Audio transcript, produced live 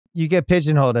you get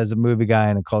pigeonholed as a movie guy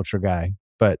and a culture guy,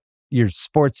 but your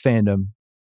sports fandom,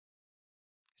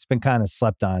 it's been kind of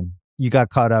slept on. You got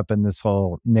caught up in this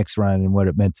whole Knicks run and what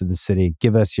it meant to the city.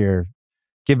 Give us your,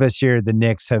 the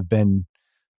Knicks have been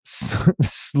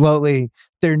slowly,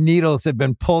 their needles have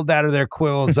been pulled out of their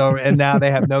quills over, and now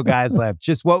they have no guys left.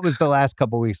 Just what was the last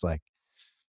couple of weeks like?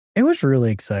 It was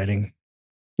really exciting.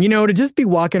 To just be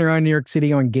walking around New York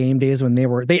City on game days when there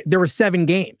were 7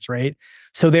 games, right?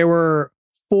 So there were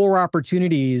 4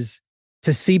 opportunities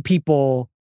to see people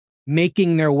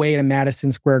making their way to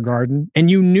Madison Square Garden. And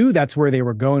you knew that's where they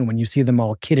were going when you see them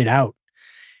all kitted out.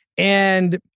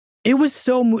 And it was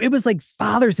like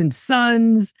fathers and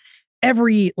sons,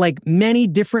 many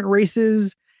different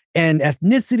races and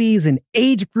ethnicities and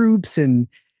age groups. And,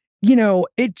 I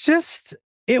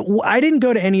didn't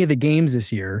go to any of the games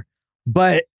this year,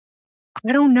 but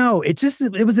I don't know. It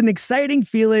was an exciting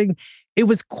feeling. It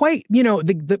was quite,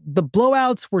 the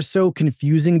blowouts were so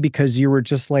confusing because you were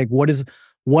just like, what is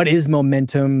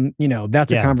momentum?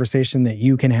 That's a conversation that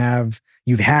you can have.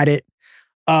 You've had it.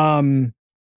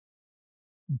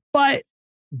 But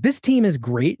this team is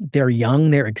great. They're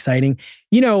young. They're exciting.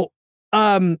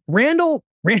 Randall's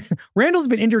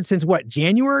been injured since what,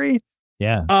 January?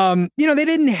 Yeah. They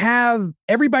didn't have,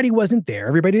 everybody wasn't there.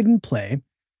 Everybody didn't play.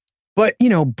 But,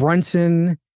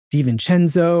 Brunson,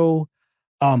 DiVincenzo,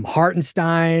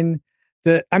 Hartenstein,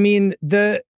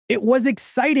 it was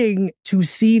exciting to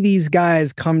see these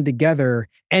guys come together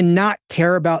and not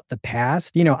care about the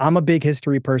past. I'm a big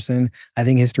history person. I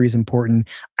think history is important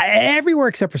everywhere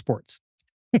except for sports.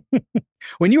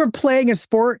 When you are playing a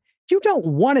sport, you don't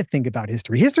want to think about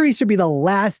history. History should be the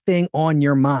last thing on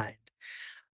your mind.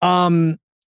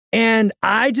 And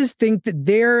I just think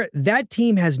that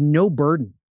team has no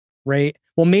burden, right?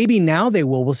 Well, maybe now they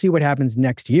will. We'll see what happens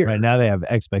next year. Right now they have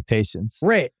expectations.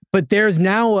 Right. But there's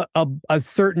now a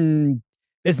certain,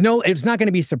 it's not going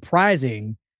to be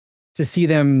surprising to see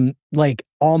them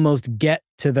almost get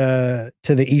to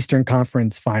the Eastern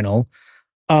Conference final.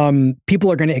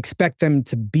 People are going to expect them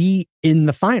to be in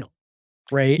the final,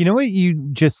 right? You know what you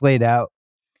just laid out?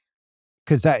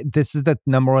 Because this is the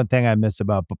number one thing I miss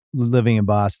about living in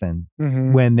Boston,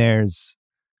 when there's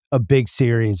a big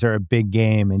series or a big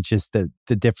game and just the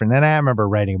different. And I remember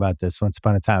writing about this once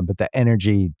upon a time, but the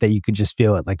energy that you could just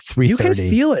feel at 3:30. You can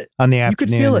feel it on the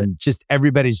afternoon. You could feel it. And just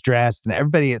everybody's dressed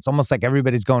and it's almost like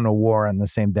everybody's going to war on the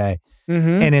same day.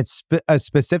 And it's a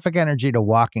specific energy to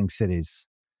walking cities.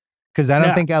 Because I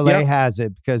don't think LA has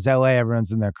it, because LA,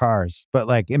 everyone's in their cars. But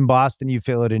in Boston, you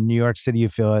feel it. In New York City, you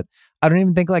feel it. I don't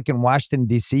even think in Washington,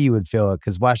 D.C., you would feel it,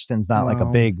 because Washington's not a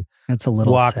big that's a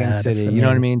little walking city. You know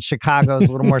what I mean? Chicago's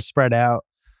a little more spread out.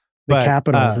 The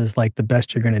Capitals is the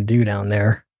best you're going to do down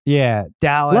there. Yeah.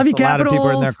 Dallas, Love you, a lot Capitals. of people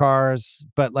are in their cars.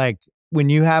 But when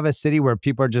you have a city where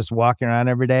people are just walking around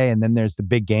every day and then there's the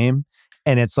big game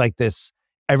and it's this,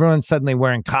 everyone's suddenly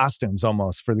wearing costumes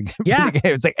almost for the game.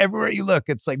 It's everywhere you look,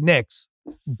 it's Knicks.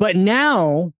 But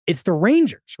now it's the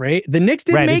Rangers, right? The Knicks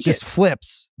didn't make it. It just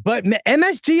flips. But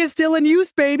MSG is still in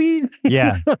use, baby.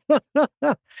 Yeah.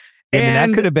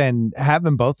 That could have been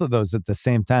having both of those at the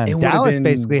same time. Dallas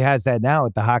basically has that now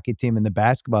with the hockey team and the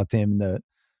basketball team. And the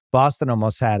Boston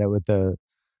almost had it with the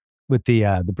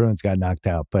Bruins got knocked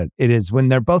out. But it is when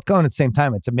they're both going at the same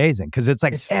time. It's amazing because it's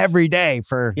every day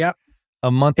for a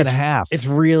month and a half. It's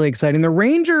really exciting. The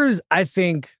Rangers, I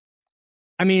think,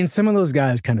 some of those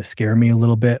guys kind of scare me a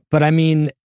little bit, but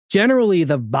generally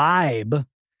the vibe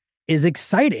is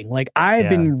exciting. I've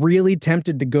been really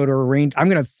tempted to go to a range. I'm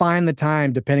going to find the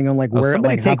time depending on where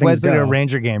somebody take Wesley to a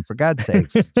Ranger game, for God's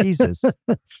sakes. Jesus.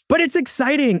 But it's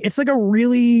exciting. It's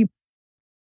New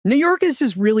York is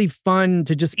just really fun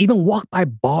to just even walk by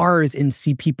bars and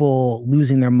see people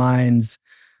losing their minds.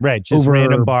 Right. Just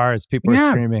random bars. People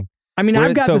are screaming.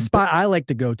 I've got the spot I like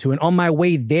to go to, and on my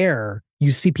way there,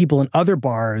 you see people in other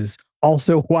bars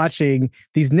also watching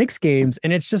these Knicks games,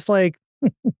 and it's just I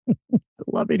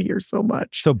love it here so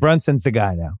much. So Brunson's the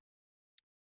guy now.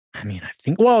 I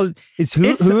think. Well,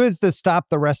 who is the Stop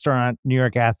the Restaurant New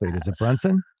York athlete? Is it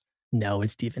Brunson? No,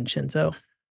 it's DiVincenzo.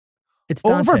 It's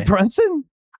Dante. Over Brunson?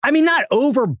 Not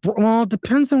over. Well, it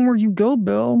depends on where you go,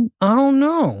 Bill. I don't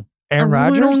know. Aaron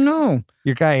Rodgers? I don't know.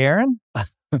 Your guy Aaron?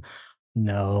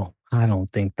 No. I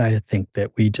think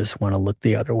that we just want to look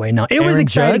the other way now. It was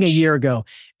exciting a year ago.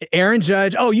 Aaron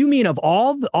Judge. Oh, you mean of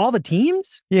all the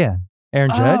teams? Yeah. Aaron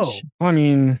Judge.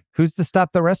 Who's the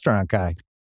Stop the Restaurant guy?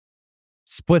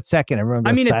 Split second. Everyone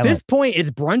goes silent. At this point,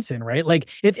 it's Brunson, right?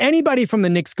 If anybody from the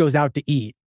Knicks goes out to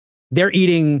eat, they're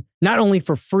eating not only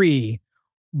for free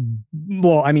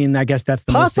Well, I mean, I guess that's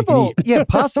the most they can Possible, eat.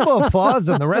 possible applause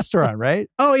in the restaurant, right?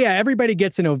 Oh yeah, everybody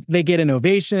gets they get an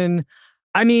ovation.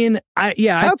 I mean, I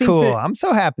How think cool. that I'm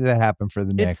so happy that happened for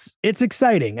the Knicks. it's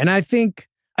exciting. And I think,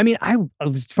 I mean,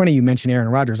 it's funny you mentioned Aaron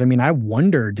Rodgers. I mean, I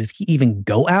wonder, does he even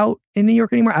go out in New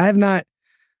York anymore? I have not,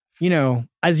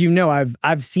 as you know,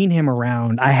 I've seen him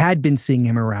around. I had been seeing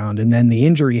him around, and then the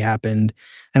injury happened,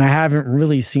 and I haven't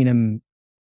really seen him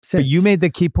since. But you made the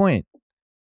key point.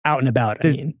 Out and about, I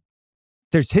mean.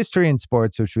 There's history in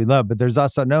sports, which we love, but there's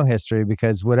also no history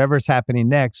because whatever's happening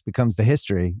next becomes the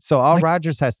history. So all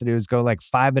Rodgers has to do is go like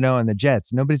 5-0 in the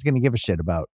Jets. Nobody's going to give a shit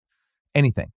about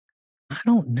anything. I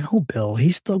don't know, Bill.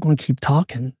 He's still going to keep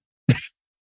talking.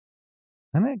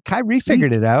 And then Kyrie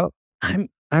figured it out.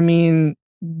 I mean,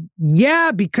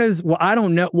 yeah, because, well, I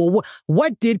don't know. Well,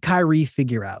 what did Kyrie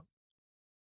figure out?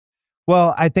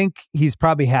 Well, I think he's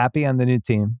probably happy on the new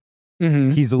team.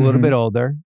 Mm-hmm. He's a little bit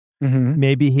older. Mm-hmm.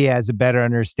 Maybe he has a better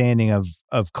understanding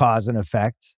of cause and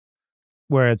effect,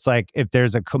 where it's like, if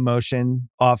there's a commotion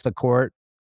off the court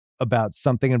about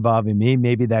something involving me,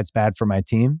 maybe that's bad for my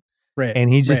team. Right.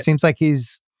 And he just seems like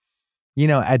he's,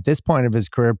 at this point of his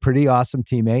career, pretty awesome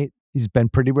teammate. He's been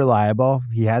pretty reliable.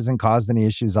 He hasn't caused any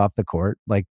issues off the court.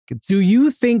 Do you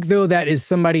think, though, that is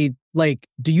somebody,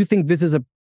 do you think this is a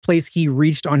place he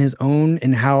reached on his own,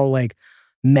 and how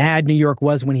mad New York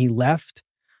was when he left?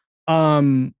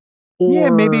 Or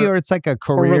it's like a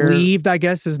career. Or relieved, I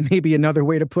guess, is maybe another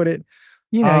way to put it.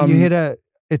 You hit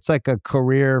it's like a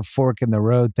career fork in the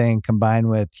road thing, combined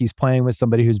with he's playing with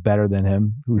somebody who's better than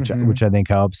him, which I think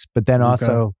helps. But then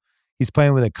also he's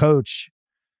playing with a coach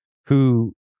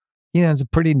who, is a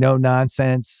pretty no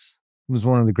nonsense, was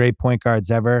one of the great point guards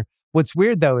ever. What's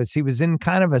weird though is he was in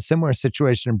kind of a similar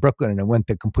situation in Brooklyn, and it went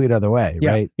the complete other way,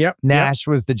 right? Yep. Nash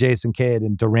was the Jason Kidd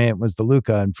and Durant was the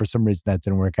Luka, and for some reason that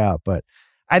didn't work out. But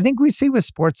I think we see with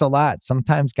sports a lot.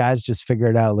 Sometimes guys just figure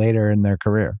it out later in their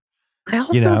career. I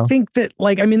also think that,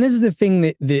 this is the thing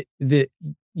that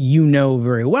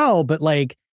very well, but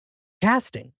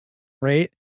casting, right?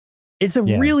 It's a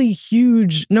really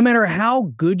huge, no matter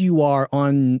how good you are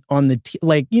on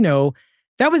the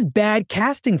that was bad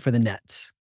casting for the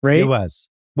Nets, right? It was.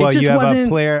 Well, you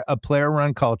have a player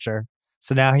run culture.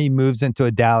 So now he moves into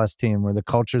a Dallas team where the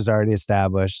culture's already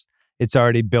established. It's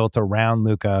already built around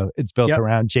Luka. It's built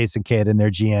around Jason Kidd and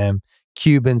their GM.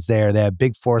 Cubans there. They have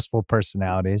big, forceful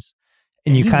personalities.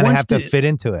 And you kind of have to fit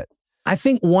into it. I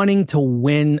think wanting to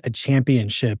win a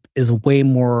championship is way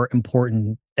more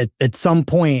important at some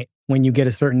point when you get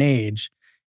a certain age.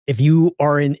 If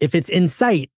it's in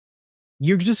sight,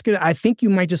 you're just going to, I think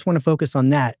you might just want to focus on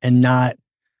that and not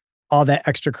all that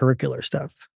extracurricular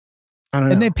stuff. I don't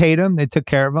know. And they paid him. They took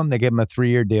care of him. They gave him a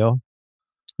 3-year deal.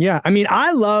 Yeah, I mean,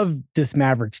 I love this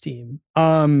Mavericks team.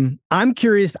 I'm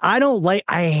curious. I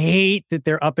hate that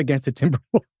they're up against the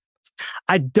Timberwolves.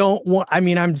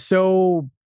 I'm so...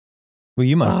 Well,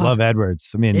 you must love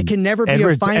Edwards. I mean, it can never be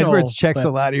a final. Edwards checks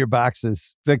a lot of your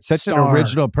boxes. Like such an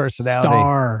original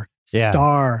personality.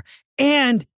 Star.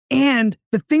 And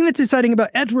the thing that's exciting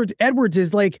about Edwards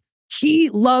is he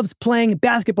loves playing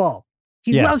basketball.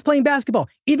 He loves playing basketball.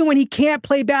 Even when he can't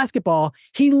play basketball,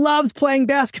 he loves playing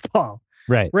basketball.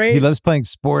 Right. He loves playing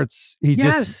sports.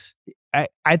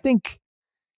 I think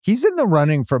he's in the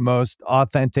running for most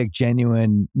authentic,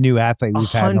 genuine new athlete we've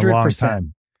had in a long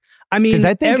time. I mean, because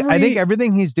I think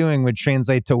everything he's doing would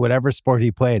translate to whatever sport he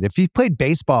played. If he played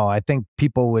baseball, I think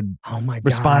people would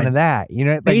respond to that.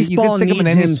 Baseball you could stick him in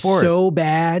any needs him sport. so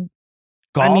bad.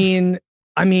 Golf.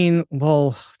 I mean,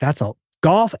 well, that's all.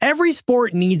 Golf. Every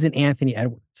sport needs an Anthony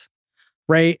Edwards,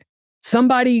 right?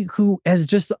 Somebody who has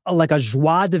just a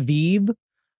joie de vivre,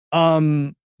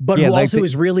 but who also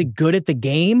is really good at the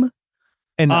game.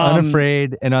 And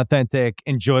unafraid and authentic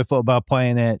and joyful about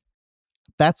playing it.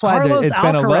 That's why it's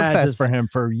been a love fest for him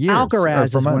for years.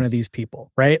 Alcaraz is one of these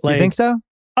people, right? You think so?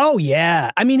 Oh,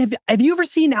 yeah. I mean, have you ever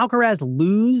seen Alcaraz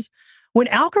lose? When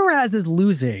Alcaraz is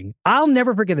losing, I'll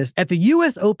never forget this. At the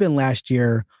U.S. Open last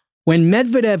year, when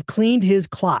Medvedev cleaned his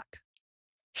clock,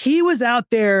 he was out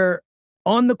there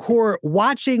on the court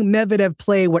watching Medvedev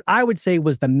play what I would say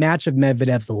was the match of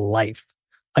Medvedev's life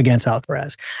against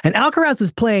Alcaraz. And Alcaraz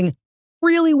was playing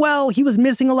really well. He was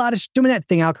missing a lot of doing that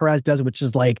thing Alcaraz does, which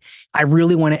is I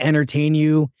really want to entertain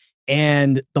you,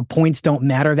 and the points don't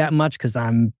matter that much because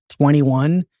I'm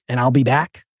 21 and I'll be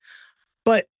back.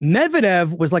 But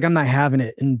Medvedev was I'm not having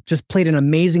it, and just played an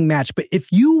amazing match. But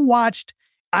if you watched,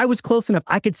 I was close enough,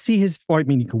 I could see you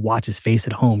could watch his face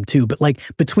at home too, but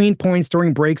between points,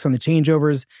 during breaks, on the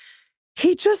changeovers,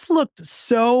 he just looked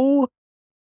so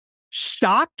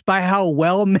shocked by how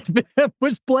well Medvedev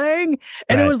was playing.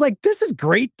 And it was like, this is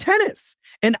great tennis.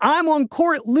 And I'm on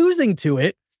court losing to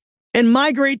it. And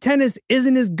my great tennis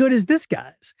isn't as good as this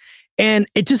guy's. And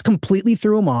it just completely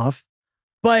threw him off.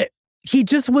 But he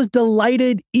just was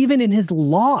delighted even in his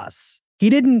loss.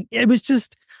 It was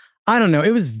just, I don't know.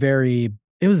 It was very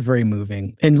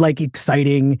moving and like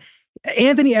exciting.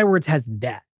 Anthony Edwards has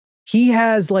that. He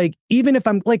has like, even if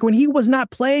I'm like, when he was not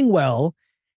playing well,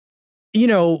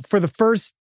 for the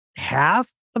first half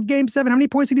of game 7, how many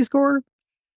points did he score?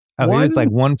 Oh, he was like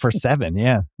 1 for 7.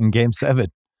 Yeah. In game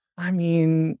 7. I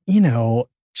mean,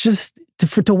 just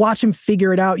to watch him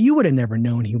figure it out, you would have never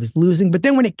known he was losing. But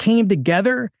then when it came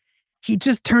together, he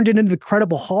just turned it into the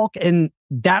Incredible Hulk. And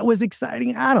that was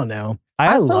exciting. I don't know.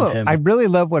 I love him. I really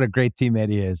love what a great teammate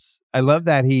he is. I love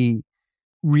that he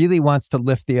really wants to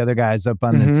lift the other guys up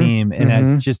on the team and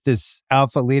as just this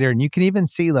alpha leader. And you can even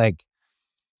see like,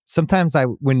 sometimes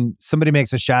when somebody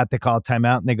makes a shot, they call a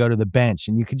timeout and they go to the bench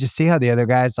and you can just see how the other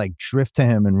guys like drift to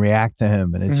him and react to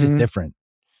him. And it's just different.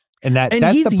 And that's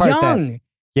he's the part young.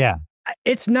 Yeah.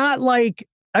 It's not like,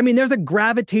 there's a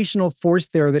gravitational force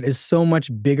there that is so much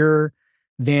bigger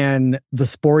than the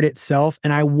sport itself.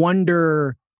 And I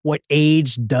wonder what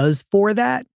age does for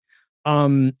that.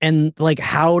 And like,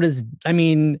 how does, I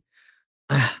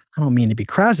don't mean to be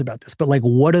crass about this, but like,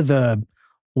 what are the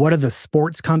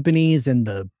sports companies and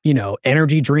the,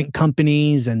 energy drink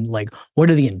companies and like, what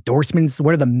are the endorsements?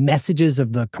 What are the messages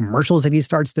of the commercials that he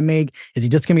starts to make? Is he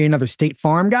just going to be another State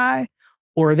Farm guy?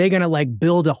 Or are they going to like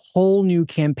build a whole new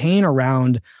campaign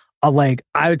around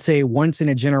I would say once in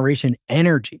a generation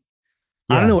energy?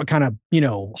 Yeah. I don't know what kind of,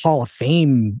 Hall of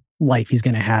Fame life he's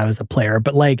going to have as a player,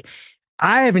 but like,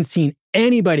 I haven't seen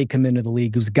anybody come into the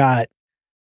league who's got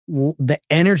the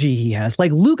energy he has.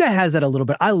 Like Luka has that a little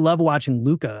bit. I love watching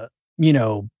Luka,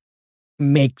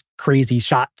 make crazy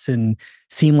shots and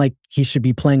seem like he should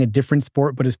be playing a different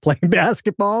sport, but is playing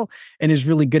basketball and is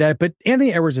really good at it. But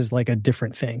Anthony Edwards is like a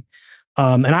different thing.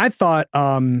 And I thought,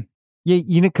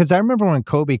 because I remember when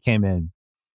Kobe came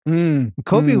in,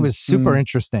 Kobe was super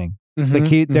interesting.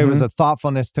 Like there was a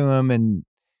thoughtfulness to him and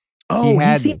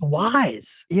he seemed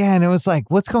wise. Yeah. And it was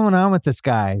like, what's going on with this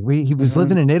guy? He was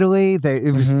living in Italy.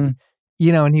 It was, and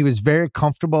he was very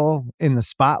comfortable in the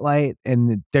spotlight.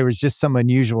 And there was just some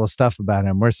unusual stuff about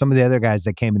him where some of the other guys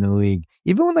that came into the league,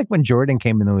 even when Jordan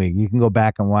came in the league, you can go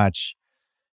back and watch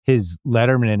his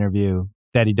Letterman interview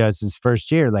that he does his first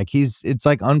year. Like it's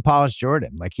like unpolished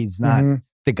Jordan. Like he's not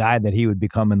the guy that he would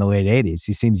become in the late 80s.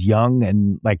 He seems young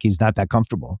and like he's not that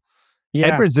comfortable. Yeah.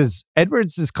 Edwards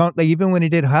is like, even when he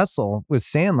did Hustle with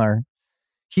Sandler,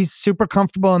 he's super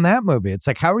comfortable in that movie. It's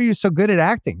like, how are you so good at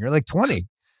acting? You're like 20.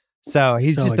 So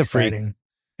he's so just exciting. A freak.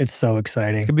 It's so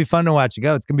exciting. It's going to be fun to watch him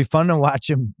go. It's going to be fun to watch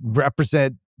him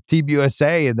represent Team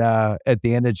USA at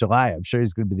the end of July. I'm sure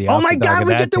he's going to be the Oh my God,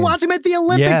 we get to watch him at the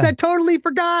Olympics. Yeah. I totally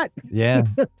forgot. Yeah.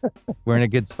 We're in a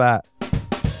good spot.